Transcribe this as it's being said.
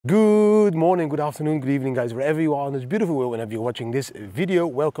Good morning, good afternoon, good evening guys, wherever you are in this beautiful world, whenever you're watching this video.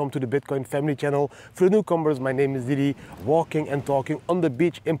 Welcome to the Bitcoin family channel. For the newcomers, my name is Didi, walking and talking on the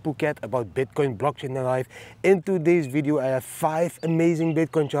beach in Phuket about Bitcoin, blockchain and life. In today's video I have 5 amazing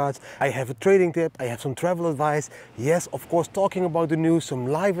Bitcoin charts, I have a trading tip, I have some travel advice, yes, of course, talking about the news, some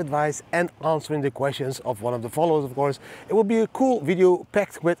live advice and answering the questions of one of the followers, of course. It will be a cool video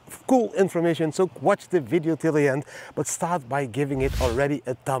packed with cool information, so watch the video till the end, but start by giving it already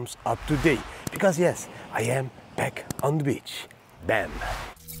a thumbs up today, because yes, I am back on the beach. Bam!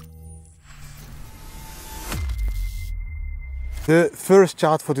 The first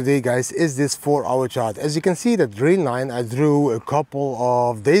chart for today, guys, is this 4-hour chart. As you can see, that green line I drew a couple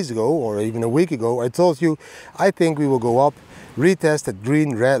of days ago or even a week ago. I told you I think we will go up, retest that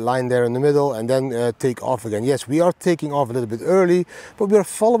green red line there in the middle, and then take off again. Yes, we are taking off a little bit early, but we are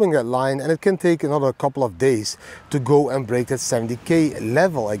following that line, and it can take another couple of days to go and break that 70k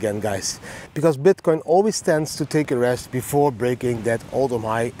level again, guys, because Bitcoin always tends to take a rest before breaking that all-time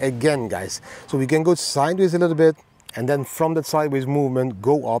high again, guys. So we can go sideways a little bit, and then from that sideways movement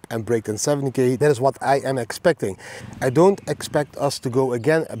go up and break the 70k. That is what I am expecting. I don't expect us to go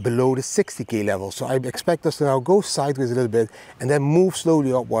again below the 60k level, so I expect us to now go sideways a little bit and then move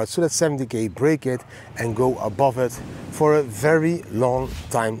slowly upwards so that 70k, break it and go above it for a very long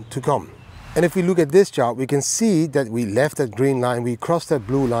time to come. And if we look at this chart, we can see that we left that green line, we crossed that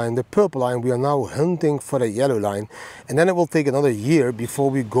blue line, the purple line, we are now hunting for that yellow line, and then it will take another year before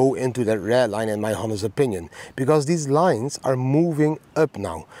we go into that red line, in my honest opinion, because these lines are moving up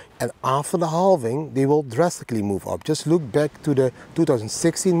now, and after the halving they will drastically move up. Just look back to the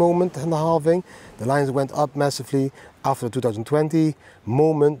 2016 moment and the halving, the lines went up massively. After the 2020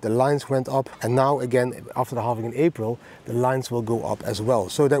 moment, the lines went up, and now again after the halving in April, the lines will go up as well.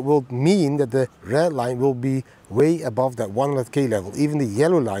 So that will mean that the red line will be way above that 100k level. Even the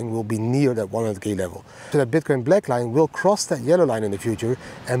yellow line will be near that 100k level. So that Bitcoin black line will cross that yellow line in the future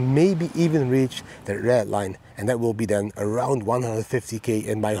and maybe even reach that red line, and that will be then around 150k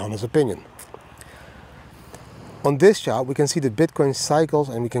in my honest opinion. On this chart we can see the Bitcoin cycles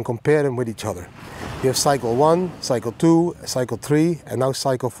and we can compare them with each other. You have cycle 1, cycle 2, cycle 3 and now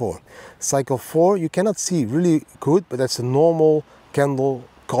cycle 4. Cycle 4 you cannot see really good, but that's the normal candle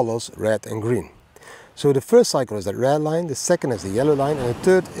colors red and green. So the first cycle is that red line, the second is the yellow line, and the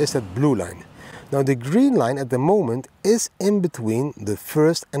third is that blue line. Now the green line at the moment is in between the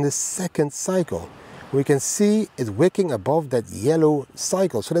first and the second cycle. We can see it wicking above that yellow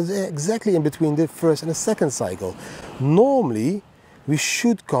cycle, so that's exactly in between the first and the second cycle. Normally we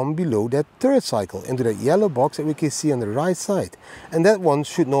should come below that third cycle, into that yellow box that we can see on the right side, and that one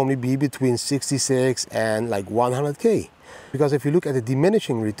should normally be between 66 and like 100k, because if you look at the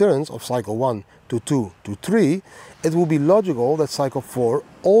diminishing returns of cycle 1 to 2 to 3, it will be logical that cycle 4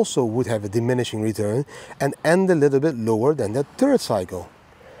 also would have a diminishing return and end a little bit lower than that third cycle.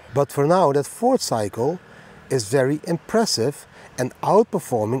 But for now, that fourth cycle is very impressive and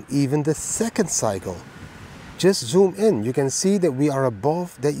outperforming even the second cycle. Just zoom in, you can see that we are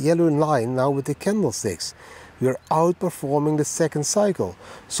above that yellow line now with the candlesticks. We are outperforming the second cycle.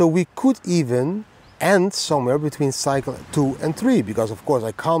 So we could even end somewhere between cycle 2 and 3, because of course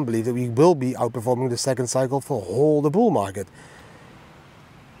I can't believe that we will be outperforming the second cycle for all the bull market.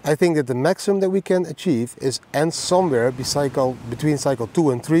 I think that the maximum that we can achieve is end somewhere between cycle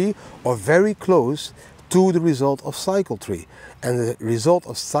 2 and 3, or very close to the result of cycle 3. And the result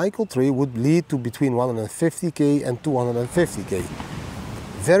of cycle 3 would lead to between 150k and 250k.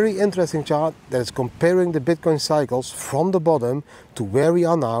 Very interesting chart that is comparing the Bitcoin cycles from the bottom to where we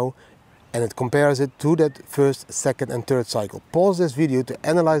are now, and it compares it to that first, second and third cycle. Pause this video to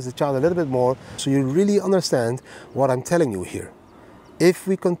analyze the chart a little bit more so you really understand what I'm telling you here. If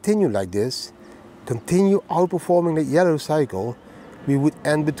we continue like this, continue outperforming the yellow cycle, we would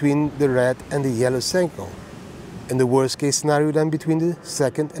end between the red and the yellow cycle. In the worst case scenario, then between the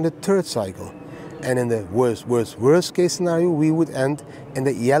second and the third cycle. And in the worst case scenario, we would end in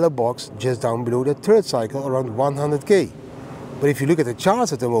the yellow box just down below the third cycle, around 100k. But if you look at the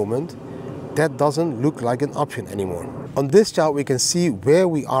charts at the moment, that doesn't look like an option anymore. On this chart we can see where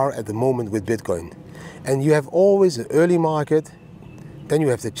we are at the moment with Bitcoin. And you have always the early market, then you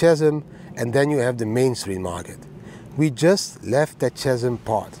have the chasm, and then you have the mainstream market. We just left that chasm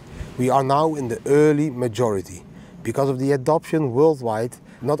part. We are now in the early majority because of the adoption worldwide,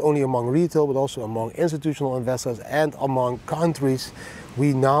 not only among retail but also among institutional investors and among countries.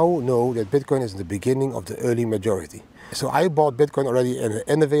 We now know that Bitcoin is in the beginning of the early majority. So I bought Bitcoin already in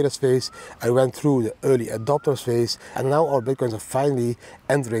the innovators phase, I went through the early adopters phase, and now our Bitcoins are finally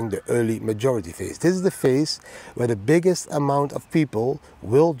entering the early majority phase. This is the phase where the biggest amount of people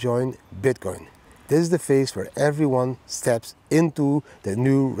will join Bitcoin. This is the phase where everyone steps into the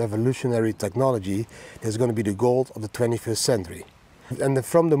new revolutionary technology that's going to be the gold of the 21st century. And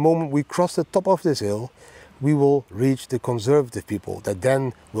from the moment we cross the top of this hill, we will reach the conservative people that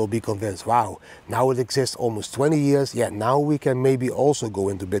then will be convinced, wow, now it exists almost 20 years, yeah, now we can maybe also go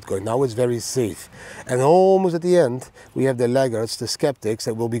into Bitcoin, now it's very safe. And almost at the end, we have the laggards, the skeptics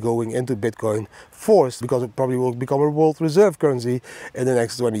that will be going into Bitcoin forced because it probably will become a world reserve currency in the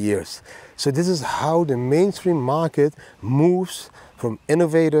next 20 years. So this is how the mainstream market moves from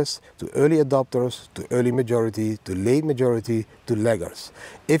innovators to early adopters, to early majority, to late majority, to laggards.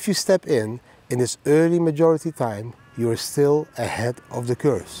 If you step in this early majority time, you are still ahead of the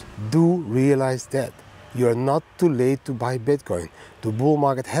curves. Do realize that. You are not too late to buy Bitcoin. The bull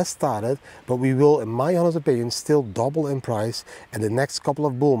market has started, but we will, in my honest opinion, still double in price, and the next couple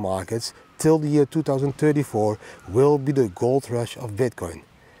of bull markets till the year 2034 will be the gold rush of Bitcoin.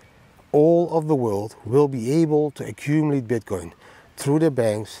 All of the world will be able to accumulate Bitcoin through their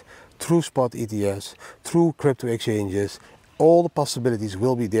banks, through spot ETFs, through crypto exchanges. All the possibilities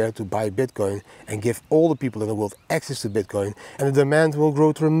will be there to buy Bitcoin and give all the people in the world access to Bitcoin, and the demand will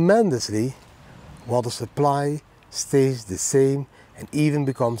grow tremendously while the supply stays the same and even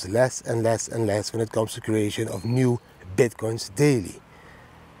becomes less and less and less when it comes to creation of new Bitcoins daily.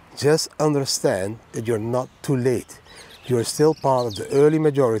 Just understand that you're not too late. You're still part of the early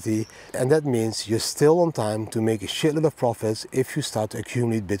majority, and that means you're still on time to make a shitload of profits if you start to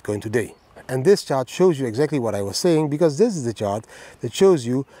accumulate Bitcoin today. And this chart shows you exactly what I was saying, because this is the chart that shows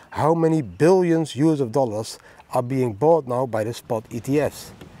you how many billions US of dollars are being bought now by the spot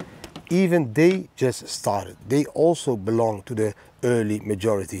ETFs. Even they just started. They also belong to the early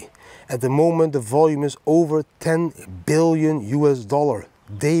majority. At the moment, the volume is over 10 billion US dollar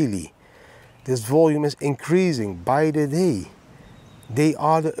daily. This volume is increasing by the day. They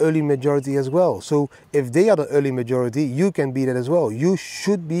are the early majority as well. So if they are the early majority, you can be that as well. You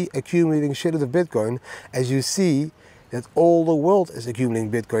should be accumulating shitloads of Bitcoin, as you see that all the world is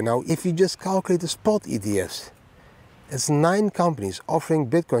accumulating Bitcoin now. If you just calculate the spot ETFs, it's 9 companies offering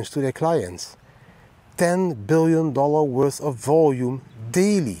Bitcoins to their clients. $10 billion worth of volume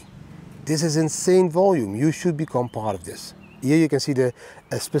daily. This is insane volume. You should become part of this. Here you can see the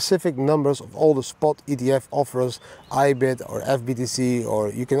specific numbers of all the spot ETF offers, IBIT or FBTC, or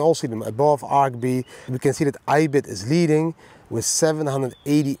you can also see them above ARKB. We can see that IBIT is leading with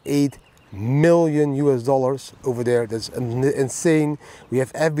 788 million US dollars over there. That's insane. We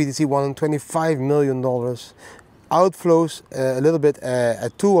have FBTC $125 million. Outflows a little bit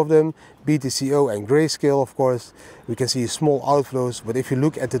at 2 of them, BTCO and Grayscale, of course. We can see small outflows, but if you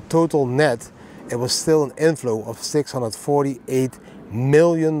look at the total net, it was still an inflow of $648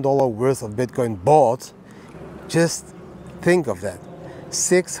 million worth of Bitcoin bought. Just think of that.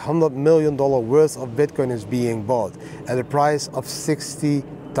 $600 million worth of Bitcoin is being bought at a price of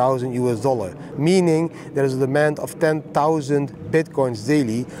 60,000 US dollar, meaning there is a demand of 10,000 Bitcoins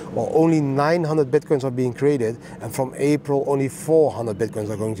daily, while only 900 Bitcoins are being created, and from April only 400 Bitcoins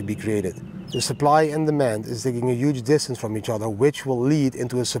are going to be created. The supply and demand is taking a huge distance from each other, which will lead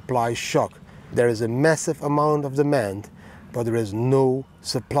into a supply shock. There is a massive amount of demand, but there is no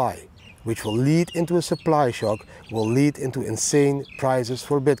supply, which will lead into a supply shock, will lead into insane prices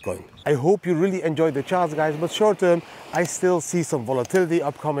for Bitcoin. I hope you really enjoyed the charts, guys, but short term, I still see some volatility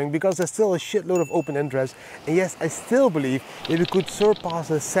upcoming because there's still a shitload of open interest. And yes, I still believe that we could surpass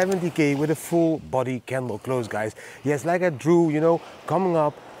the 70K with a full body candle close, guys. Yes, like I drew, you know, coming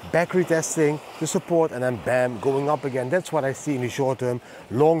up, back retesting the support, and then bam, going up again. That's what I see in the short term.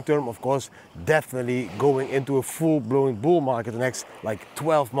 Long term, of course, definitely going into a full-blown bull market the next like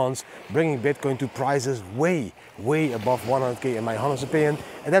 12 months, bringing Bitcoin to prices way above 100K in my honest opinion.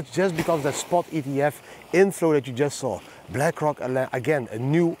 And that's just because of that spot ETF inflow that you just saw. BlackRock, again, a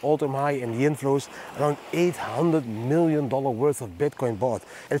new all-time high in the inflows, around $800 million worth of Bitcoin bought.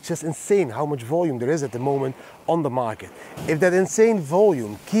 It's just insane how much volume there is at the moment on the market. If that insane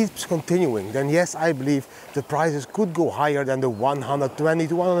volume keeps continuing, then yes, I believe the prices could go higher than the 120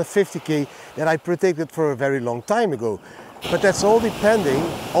 to 150K that I predicted for a very long time ago. But that's all depending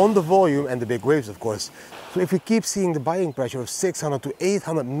on the volume and the big waves, of course. So if we keep seeing the buying pressure of 600 to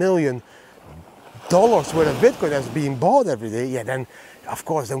 800 million dollars worth of Bitcoin that's being bought every day, yeah, then of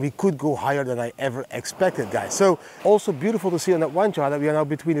course, then we could go higher than I ever expected, guys. So also beautiful to see on that one chart that we are now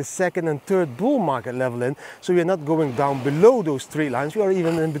between the second and third bull market level in. So we are not going down below those three lines, we are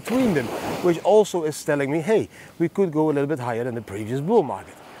even in between them, which also is telling me, hey, we could go a little bit higher than the previous bull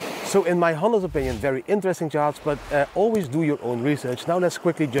market. So in my honest opinion, very interesting charts, but always do your own research. Now let's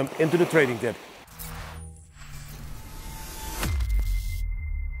quickly jump into the trading tip.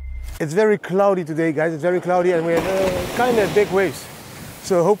 It's very cloudy today, guys. It's very cloudy and we have kind of big waves.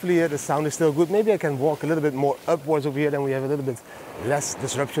 So hopefully the sound is still good. Maybe I can walk a little bit more upwards over here, then we have a little bit less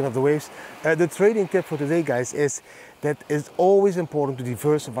disruption of the waves. The trading tip for today, guys, is that it's always important to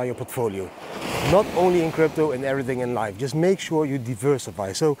diversify your portfolio. Not only in crypto and everything in life. Just make sure you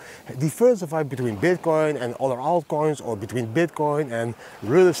diversify. So diversify between Bitcoin and other altcoins, or between Bitcoin and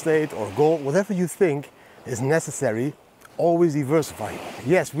real estate or gold, whatever you think is necessary. Always diversify.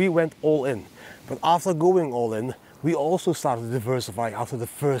 Yes, we went all in, but after going all in, we also started to diversify after the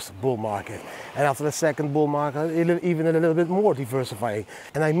first bull market, and after the second bull market, even a little bit more diversifying.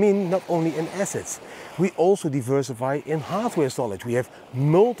 And I mean not only in assets, we also diversify in hardware storage. We have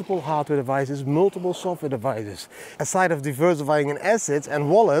multiple hardware devices, multiple software devices. Aside of diversifying in assets and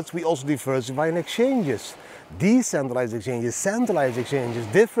wallets, we also diversify in exchanges. Decentralized exchanges, centralized exchanges,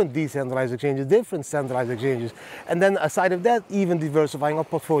 different decentralized exchanges, different centralized exchanges. And then aside of that, even diversifying our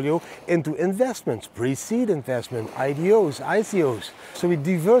portfolio into investments, pre-seed investment, IDOs, ICOs. So we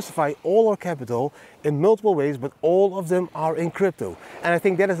diversify all our capital in multiple ways, but all of them are in crypto. And I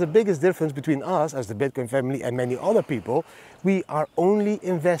think that is the biggest difference between us as the Bitcoin family and many other people. We are only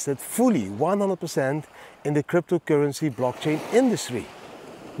invested fully, 100% in the cryptocurrency blockchain industry.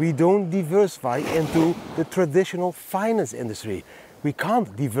 We don't diversify into the traditional finance industry. We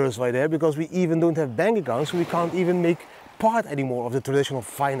can't diversify there because we even don't have bank accounts, so we can't even make part anymore of the traditional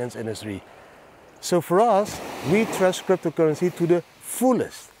finance industry. So for us, we trust cryptocurrency to the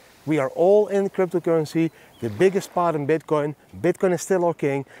fullest. We are all in cryptocurrency, the biggest part in Bitcoin. Bitcoin is still our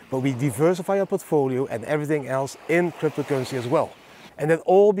king, but we diversify our portfolio and everything else in cryptocurrency as well. And that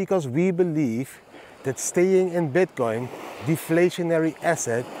all because we believe that staying in Bitcoin, deflationary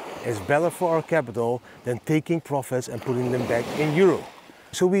asset, is better for our capital than taking profits and putting them back in euro.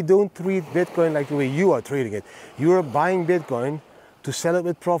 So we don't treat Bitcoin like the way you are treating it. You are buying Bitcoin to sell it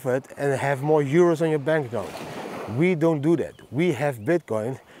with profit and have more euros on your bank account. We don't do that. We have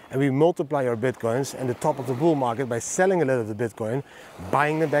Bitcoin and we multiply our Bitcoins at the top of the bull market by selling a little of the Bitcoin,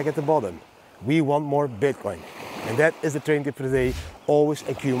 buying them back at the bottom. We want more Bitcoin. And that is the trading tip for today. Always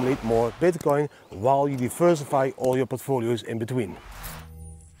accumulate more Bitcoin while you diversify all your portfolios in between.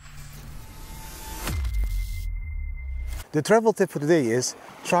 The travel tip for today is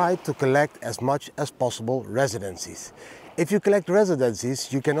try to collect as much as possible residencies. If you collect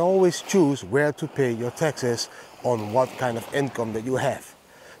residencies, you can always choose where to pay your taxes on what kind of income that you have.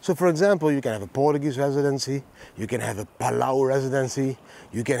 So for example, you can have a Portuguese residency, you can have a Palau residency,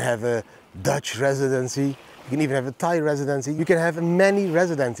 you can have a Dutch residency, you can even have a Thai residency. You can have many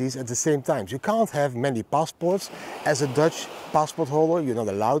residencies at the same time. You can't have many passports. As a Dutch passport holder, you're not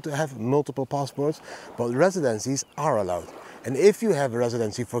allowed to have multiple passports, but residencies are allowed. And if you have a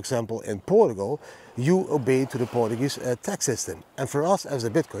residency, for example, in Portugal, you obey to the Portuguese tax system. And for us as a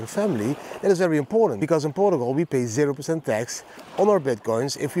Bitcoin family, that is very important, because in Portugal we pay 0% tax on our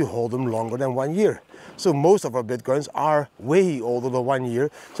Bitcoins if we hold them longer than 1 year. So most of our Bitcoins are way older than 1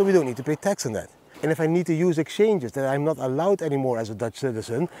 year, so we don't need to pay tax on that. And if I need to use exchanges that I'm not allowed anymore as a Dutch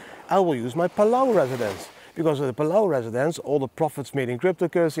citizen, I will use my Palau residence. Because of the Palau residence, all the profits made in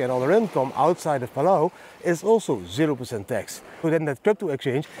cryptocurrency and other income outside of Palau is also 0% tax. So then that crypto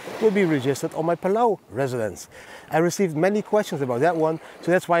exchange will be registered on my Palau residence. I received many questions about that one,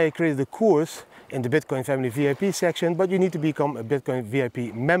 so that's why I created a course in the Bitcoin Family VIP section, but you need to become a Bitcoin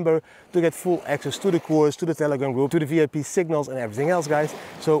VIP member to get full access to the course, to the Telegram group, to the VIP signals and everything else, guys.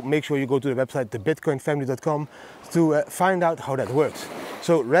 So make sure you go to the website, thebitcoinfamily.com, to find out how that works.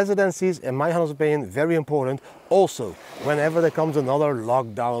 So residencies, in my honest opinion, very important. Also, whenever there comes another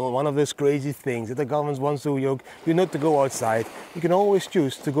lockdown, one of those crazy things that the government wants to, you not to go outside, you can always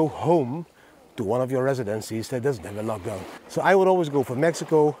choose to go home to one of your residencies that doesn't have a lockdown. So I would always go for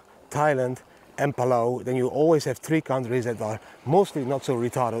Mexico, Thailand, and Palau. Then you always have 3 countries that are mostly not so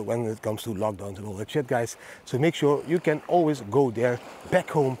retarded when it comes to lockdowns and all that shit, guys. So make sure you can always go there, back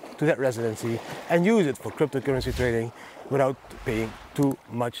home to that residency, and use it for cryptocurrency trading without paying too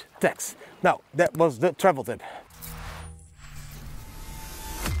much tax. Now, that was the travel tip.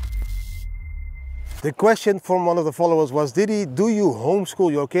 The question from one of the followers was, Didi, do you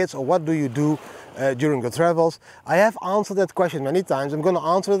homeschool your kids, or what do you do during your travels? I have answered that question many times. I'm going to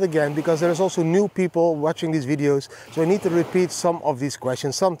answer it again because there's also new people watching these videos, so I need to repeat some of these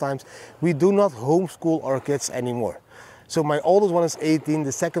questions. Sometimes we do not homeschool our kids anymore. So my oldest one is 18,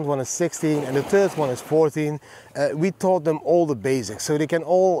 the second one is 16, and the third one is 14. We taught them all the basics, so they can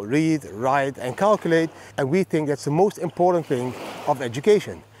all read, write, and calculate, and we think that's the most important thing of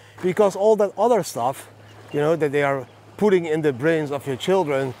education. Because all that other stuff, you know, that they are putting in the brains of your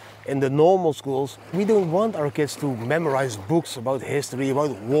children in the normal schools, we don't want our kids to memorize books about history,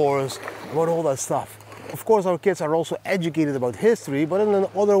 about wars, about all that stuff. Of course, our kids are also educated about history, but in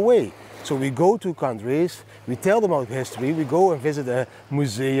another way. So we go to countries, we tell them about history, we go and visit a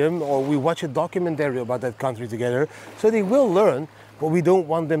museum, or we watch a documentary about that country together. So they will learn, but we don't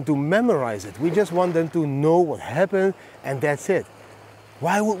want them to memorize it. We just want them to know what happened, and that's it.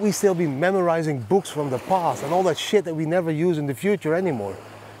 Why would we still be memorizing books from the past and all that shit that we never use in the future anymore?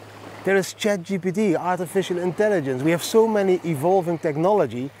 There is ChatGPT, artificial intelligence. We have so many evolving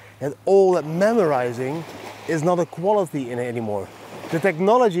technology that all that memorizing is not a quality in it anymore. The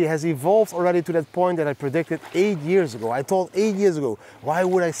technology has evolved already to that point that I predicted 8 years ago. I thought 8 years ago, why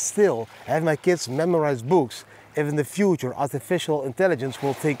would I still have my kids memorize books if in the future artificial intelligence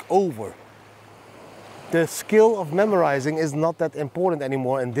will take over? The skill of memorizing is not that important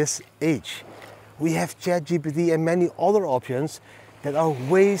anymore in this age. We have ChatGPT and many other options that are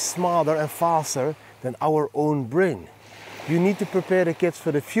way smarter and faster than our own brain. You need to prepare the kids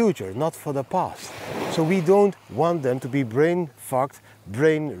for the future, not for the past. So we don't want them to be brain fucked,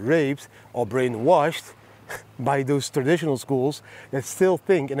 brain raped, or brainwashed by those traditional schools that still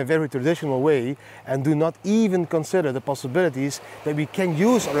think in a very traditional way and do not even consider the possibilities that we can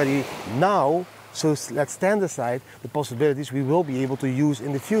use already now. So let's stand aside the possibilities we will be able to use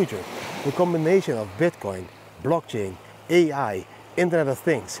in the future. The combination of Bitcoin, blockchain, AI, Internet of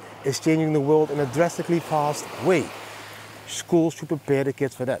Things is changing the world in a drastically fast way. Schools should prepare the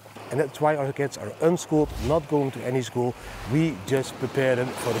kids for that. And that's why our kids are unschooled, not going to any school. We just prepare them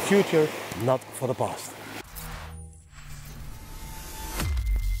for the future, not for the past.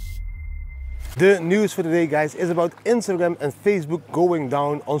 The news for today, guys, is about Instagram and Facebook going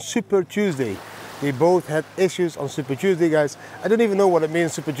down on Super Tuesday. They both had issues on Super Tuesday, guys. I don't even know what it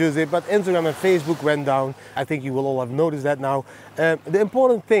means, Super Tuesday, but Instagram and Facebook went down. I think you will all have noticed that now. The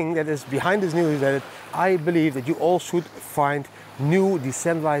important thing that is behind this news is that I believe that you all should find new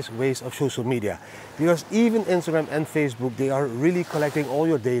decentralized ways of social media. Because even Instagram and Facebook, they are really collecting all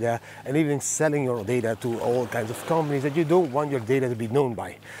your data and even selling your data to all kinds of companies that you don't want your data to be known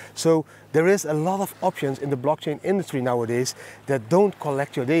by. So there is a lot of options in the blockchain industry nowadays that don't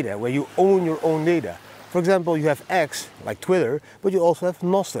collect your data, where you own your own data. For example, you have X, like Twitter, but you also have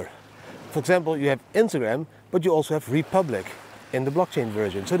NOSTR. For example, you have Instagram, but you also have Republic in the blockchain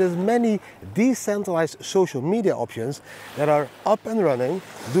version. So there's many decentralized social media options that are up and running,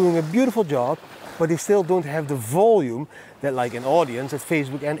 doing a beautiful job, but they still don't have the volume that, like an audience, that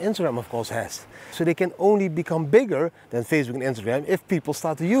Facebook and Instagram of course has. So they can only become bigger than Facebook and Instagram if people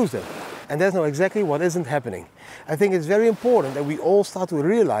start to use them. And that's now exactly what isn't happening. I think it's very important that we all start to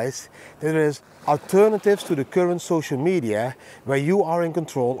realize that there is alternatives to the current social media where you are in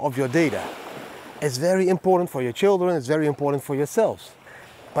control of your data. It's very important for your children, it's very important for yourselves.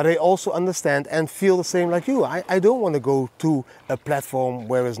 But I also understand and feel the same like you. I don't want to go to a platform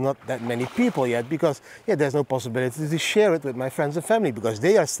where there's not that many people yet, because there's no possibility to share it with my friends and family because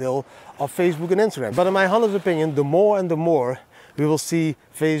they are still off Facebook and Instagram. But in my honest opinion, the more and the more we will see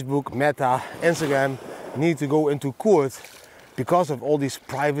Facebook, Meta, Instagram need to go into court because of all these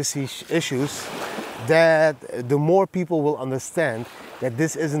privacy issues, that the more people will understand that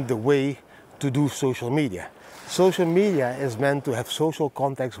this isn't the way to do social media. Social media is meant to have social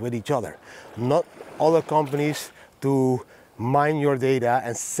contacts with each other, not other companies to mine your data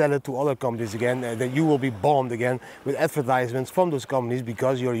and sell it to other companies again, that you will be bombed again with advertisements from those companies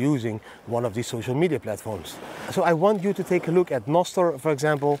because you're using one of these social media platforms. So I want you to take a look at NOSTR, for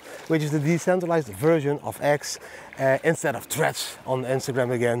example, which is the decentralized version of X, instead of threads on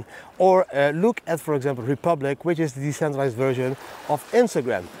Instagram again, or look at, for example, Republic, which is the decentralized version of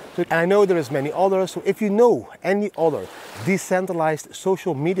Instagram. So, and I know there is many others, so if you know any other decentralized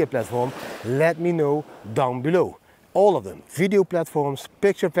social media platform, let me know down below. All of them, video platforms,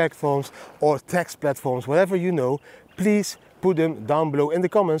 picture platforms, or text platforms, whatever you know, please put them down below in the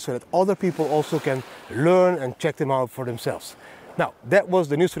comments so that other people also can learn and check them out for themselves. Now, that was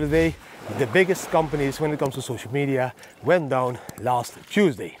the news for today. The biggest companies when it comes to social media went down last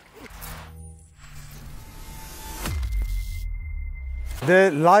Tuesday.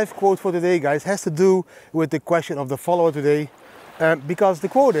 The live quote for today, guys, has to do with the question of the follower today, because the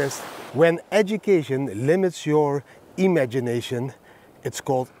quote is, When education limits your imagination, it's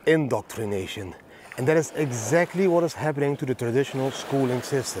called indoctrination. And that is exactly what is happening to the traditional schooling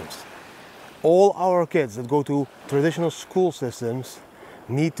systems. All our kids that go to traditional school systems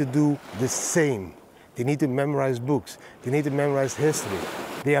need to do the same. They need to memorize books. They need to memorize history.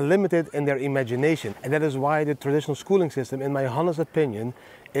 They are limited in their imagination. And that is why the traditional schooling system, in my honest opinion,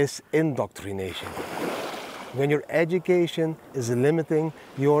 is indoctrination. When your education is limiting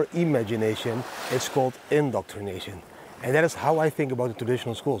your imagination, it's called indoctrination. And that is how I think about the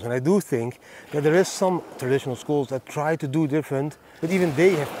traditional schools. And I do think that there is some traditional schools that try to do different, but even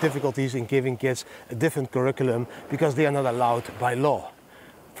they have difficulties in giving kids a different curriculum because they are not allowed by law.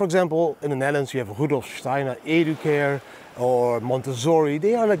 For example, in the Netherlands you have Rudolf Steiner Educare or Montessori.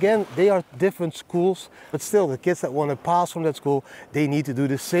 They are different schools, but still the kids that want to pass from that school, they need to do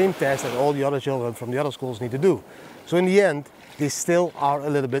the same test that all the other children from the other schools need to do. So in the end, they still are a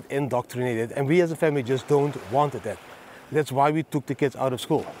little bit indoctrinated, and we as a family just don't want that. That's why we took the kids out of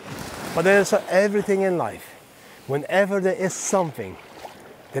school. But there's everything in life. Whenever there is something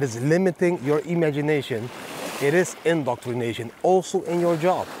that is limiting your imagination, it is indoctrination, also in your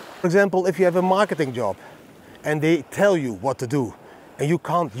job. For example, if you have a marketing job and they tell you what to do and you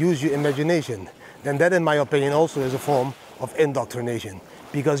can't use your imagination, then that, in my opinion, also is a form of indoctrination,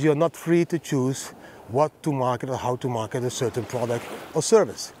 because you're not free to choose what to market or how to market a certain product or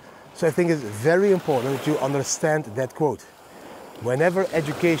service. So I think it's very important that you understand that quote. Whenever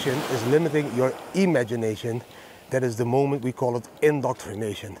education is limiting your imagination, that is the moment we call it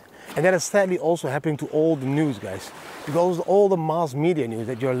indoctrination. And that is sadly also happening to all the news, guys. Because all the mass media news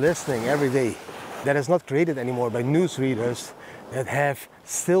that you're listening every day, that is not created anymore by newsreaders that have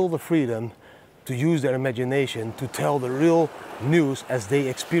still the freedom to use their imagination to tell the real news as they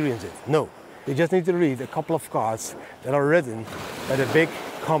experience it. No, they just need to read a couple of cards that are written by the big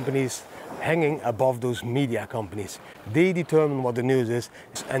companies hanging above those media companies. They determine what the news is,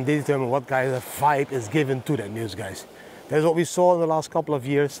 and they determine what kind of vibe is given to that news, guys. That's what we saw in the last couple of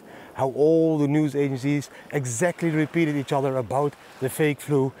years, how all the news agencies exactly repeated each other about the fake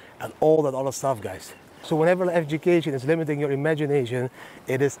flu and all that other stuff, guys. So whenever education is limiting your imagination,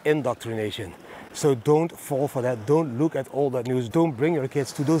 it is indoctrination. So don't fall for that. Don't look at all that news. Don't bring your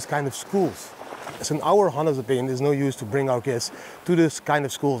kids to those kind of schools. So in our honest opinion, there's no use to bring our kids to this kind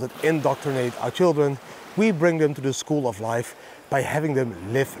of schools that indoctrinate our children. We bring them to the school of life by having them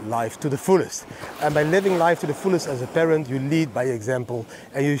live life to the fullest. And by living life to the fullest as a parent, you lead by example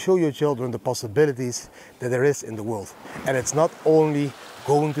and you show your children the possibilities that there is in the world. And it's not only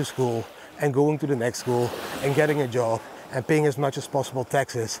going to school and going to the next school and getting a job and paying as much as possible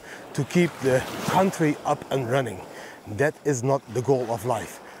taxes to keep the country up and running. That is not the goal of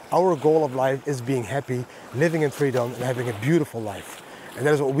life. Our goal of life is being happy, living in freedom and having a beautiful life. And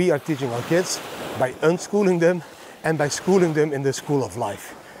that is what we are teaching our kids by unschooling them and by schooling them in the school of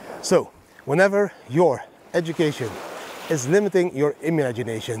life. So, whenever your education is limiting your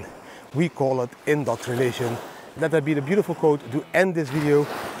imagination, we call it indoctrination. Let that be the beautiful quote to end this video.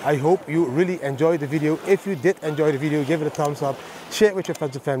 I hope you really enjoyed the video. If you did enjoy the video, give it a thumbs up, share it with your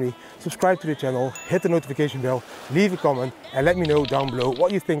friends and family, subscribe to the channel, hit the notification bell, leave a comment and let me know down below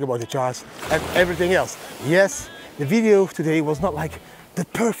what you think about the charts and everything else. Yes, the video today was not like the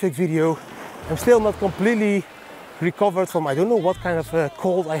perfect video. I'm still not completely recovered from, I don't know what kind of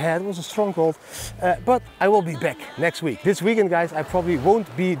cold I had. It was a strong cold, but I will be back next week. This weekend, guys, I probably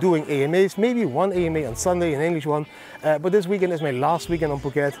won't be doing AMAs, maybe one AMA on Sunday, an English one, but this weekend is my last weekend on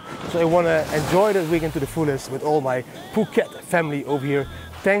Phuket, so I want to enjoy this weekend to the fullest with all my Phuket family over here.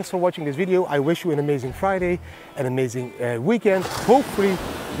 Thanks for watching this video. I wish you an amazing Friday, an amazing weekend. Hopefully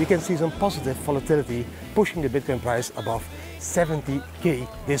we can see some positive volatility pushing the Bitcoin price above 70K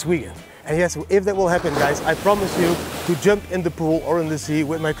this weekend. And yes, if that will happen, guys, I promise you to jump in the pool or in the sea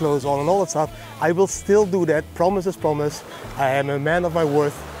with my clothes on and all that stuff. I will still do that, promise is promise. I am a man of my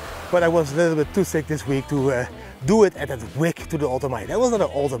word, but I was a little bit too sick this week to do it at that wick to the all-time high. That was not an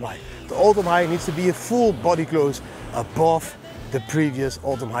all-time high. The all-time high needs to be a full body close above the previous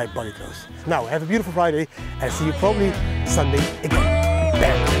all-time high body close. Now, have a beautiful Friday and see you probably Sunday again.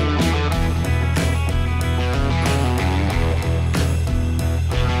 Bam.